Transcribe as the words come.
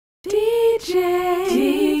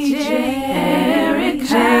DJ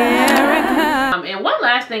Erica. And one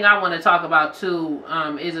last thing I want to talk about too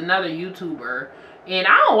is another YouTuber. And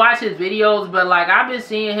I don't watch his videos, but like I've been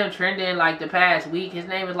seeing him trending like the past week. His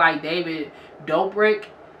name is like Dobrick,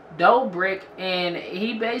 and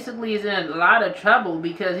he basically is in a lot of trouble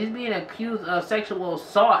because he's being accused of sexual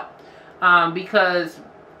assault because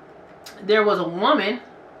there was a woman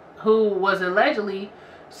who was allegedly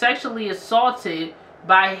sexually assaulted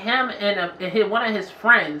by him and one of his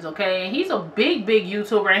friends, okay? And he's a big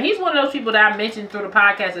YouTuber, and he's one of those people that I mentioned through the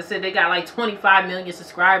podcast that said they got like 25 million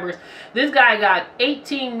subscribers. This guy got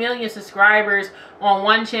 18 million subscribers on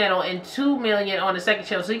one channel and 2 million on the second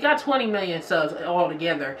channel, so he got 20 million subs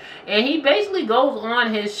altogether. And he basically goes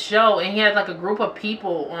on his show and he has like a group of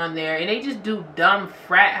people on there, and they just do dumb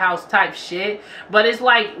frat house type shit, but it's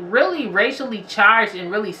like really racially charged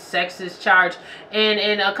and really sexist charged. And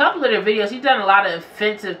in a couple of their videos, he's done a lot of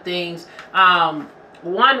offensive things.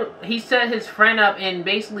 One, he set his friend up and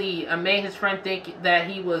basically made his friend think that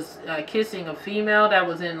he was kissing a female that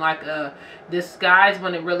was in like a disguise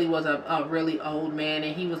when it really was a really old man,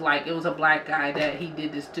 and he was like, it was a black guy that he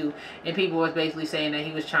did this to, and people was basically saying that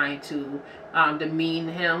he was trying to demean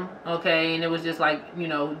him, okay? And it was just like, you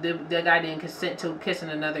know, the guy didn't consent to kissing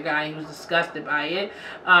another guy. He was disgusted by it.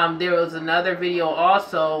 There was another video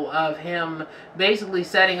also of him basically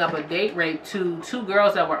setting up a date rape to two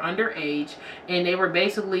girls that were underage, and they were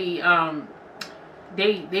basically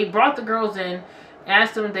they brought the girls in,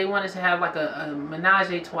 asked them if they wanted to have like a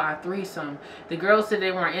menage a trois threesome. The girls said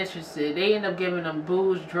they weren't interested. They end up giving them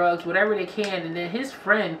booze, drugs, whatever they can, and then his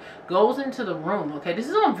friend goes into the room, okay? This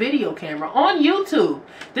is on video camera, on YouTube.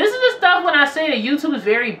 This is the stuff when I say that YouTube is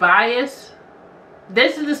very biased.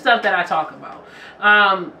 This is the stuff that I talk about.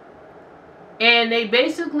 And they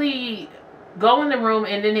basically go in the room,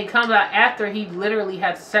 and then he comes out after he literally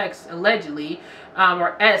had sex, allegedly,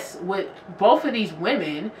 with both of these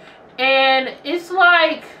women. And it's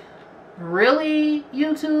like, really,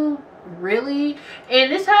 YouTube? Really?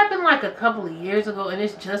 And this happened like a couple of years ago, and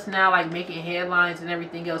it's just now like making headlines and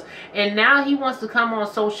everything else. And now he wants to come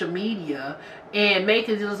on social media and make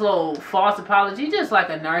his little false apology, just like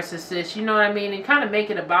a narcissist, you know what I mean? And kind of make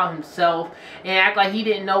it about himself and act like he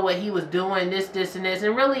didn't know what he was doing, this, and this.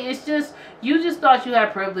 And really, it's just, you just thought you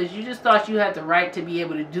had privilege. You just thought you had the right to be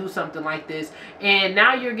able to do something like this. And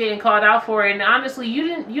now you're getting called out for it. And honestly,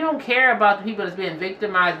 you don't care about the people that's being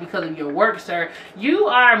victimized because of your work, sir. You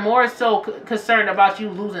are more so concerned about you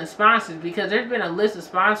losing sponsors, because there's been a list of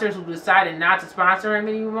sponsors who decided not to sponsor him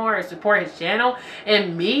anymore or support his channel.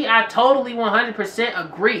 And me, I totally 100%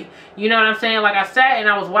 agree. You know what I'm saying? Like, I sat and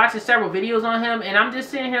I was watching several videos on him, and I'm just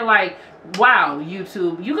sitting here like, wow,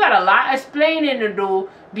 YouTube, you got a lot explaining to do,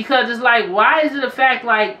 because it's like, why is it a fact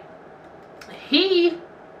like he,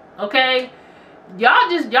 okay, y'all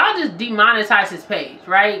just demonetize his page,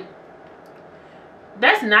 right?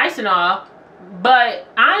 That's nice and all, but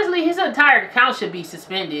honestly, his entire account should be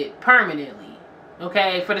suspended permanently,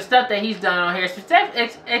 okay, for the stuff that he's done on here,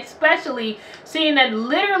 especially seeing that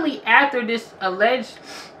literally after this alleged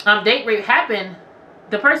date rape happened,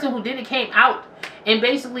 the person who did it came out and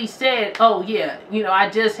basically said, oh yeah, you know, I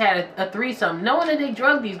just had a threesome, knowing that they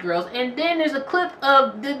drugged these girls. And then there's a clip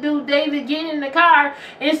of the dude David getting in the car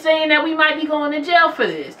and saying that we might be going to jail for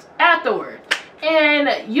this afterward. And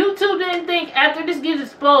YouTube didn't think, after this gets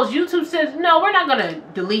exposed, YouTube says, no, we're not going to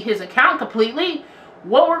delete his account completely.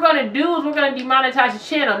 What we're going to do is we're going to demonetize his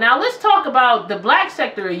channel. Now, let's talk about the black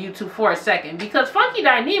sector of YouTube for a second, because Funky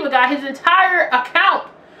Dineva got his entire account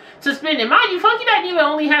suspended. Mind you, Funky Dineva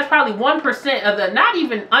only has probably 1% of the, not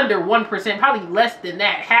even under 1%, probably less than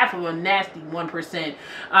that, half of a nasty 1%,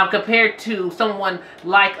 compared to someone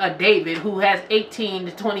like a David who has 18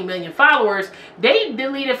 to 20 million followers. They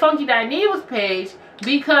deleted Funky Dineva's page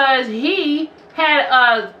because he had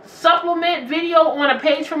a supplement video on a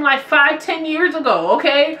page from like 5-10 years ago,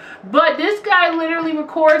 okay? But this guy literally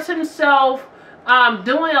records himself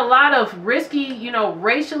doing a lot of risky, you know,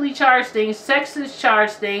 racially charged things, sexist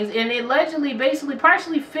charged things, and allegedly basically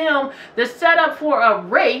partially filmed the setup for a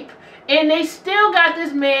rape, and they still got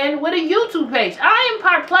this man with a YouTube page. I am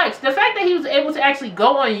perplexed. The fact that he was able to actually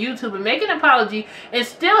go on YouTube and make an apology and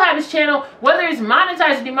still have his channel, whether it's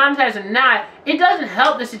monetized or demonetized or not, it doesn't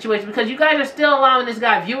help the situation, because you guys are still allowing this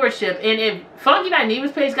guy viewership. And if Funky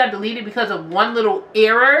Dineva's page got deleted because of one little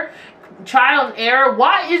error, trial and error,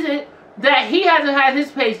 why is it that he hasn't had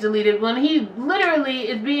his page deleted when he literally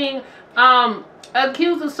is being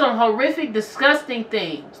accused of some horrific, disgusting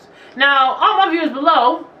things? Now, all my viewers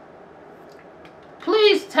below,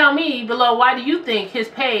 please tell me below, why do you think his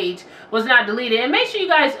page was not deleted? And make sure you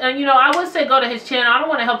guys, you know, I would say go to his channel. I don't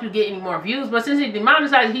want to help you get any more views, but since he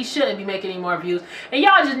demonetized, he shouldn't be making any more views. And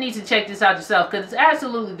y'all just need to check this out yourself, because it's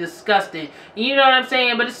absolutely disgusting. You know what I'm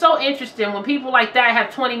saying? But it's so interesting when people like that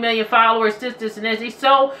have 20 million followers, this, and this. They're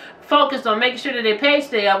so focused on making sure that their page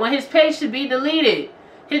stay up when his page should be deleted.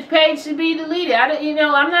 His page should be deleted. You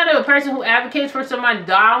know, I'm not a person who advocates for someone's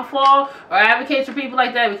downfall or advocates for people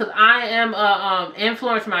like that, because I am a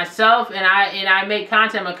influencer myself, and I make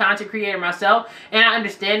content. I'm a content creator myself, and I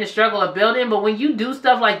understand the struggle of building. But when you do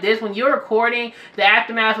stuff like this, when you're recording the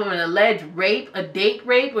aftermath of an alleged rape, a date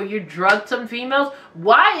rape, or you drugged some females,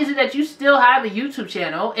 why is it that you still have a YouTube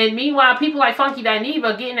channel? And meanwhile, people like Funky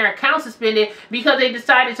Dineva getting their account suspended because they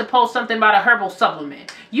decided to post something about a herbal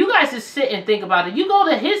supplement. You guys just sit and think about it. You go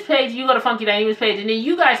to his page, you go to Funky Dineva's page, and then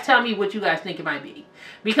you guys tell me what you guys think it might be.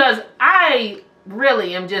 Because I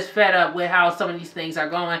really am just fed up with how some of these things are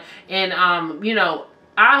going. And, you know,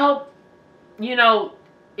 I hope, you know,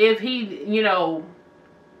 if he, I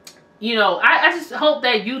just hope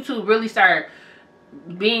that YouTube really start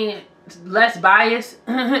being less biased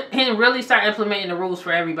and really start implementing the rules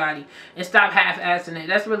for everybody and stop half-assing it.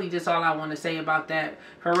 That's really just all I want to say about that,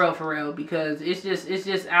 for real, because it's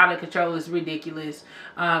just out of control. It's ridiculous,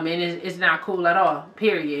 and it's not cool at all,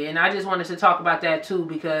 period. And I just wanted to talk about that too,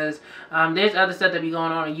 because there's other stuff that be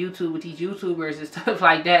going on YouTube with these YouTubers and stuff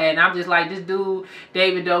like that, and I'm just like, this dude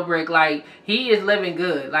David Dobrick, like, he is living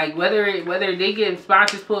good. Like, whether they get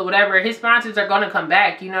sponsors pulled, whatever, his sponsors are gonna come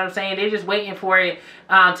back. You know what I'm saying? They're just waiting for it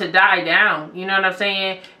to die down. You know what I'm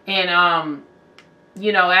saying? And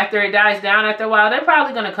you know, after it dies down after a while, they're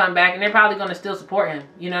probably going to come back, and they're probably going to still support him.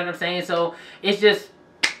 You know what I'm saying? So it's just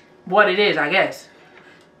what it is, I guess.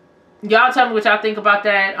 Y'all tell me what y'all think about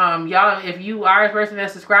that. Y'all, if you are a person that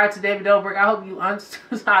subscribed to David Dobrik, I hope you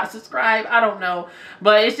unsubscribe. I don't know,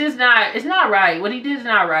 but it's just not, it's not right. What he did is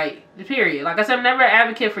not right, period. Like I said, I'm never an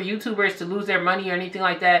advocate for YouTubers to lose their money or anything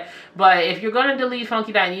like that, but if you're going to delete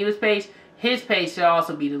Funky Dineva's page, his page should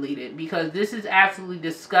also be deleted, because this is absolutely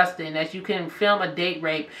disgusting that you can film a date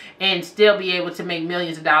rape and still be able to make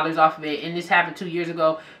millions of dollars off of it. And this happened 2 years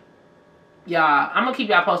ago. Y'all, I'm going to keep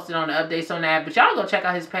y'all posted on the updates on that. But y'all go check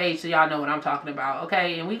out his page so y'all know what I'm talking about,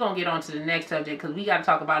 okay? And we're going to get on to the next subject, because we got to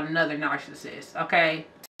talk about another narcissist, okay?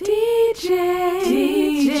 DJ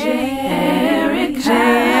Eric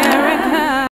J.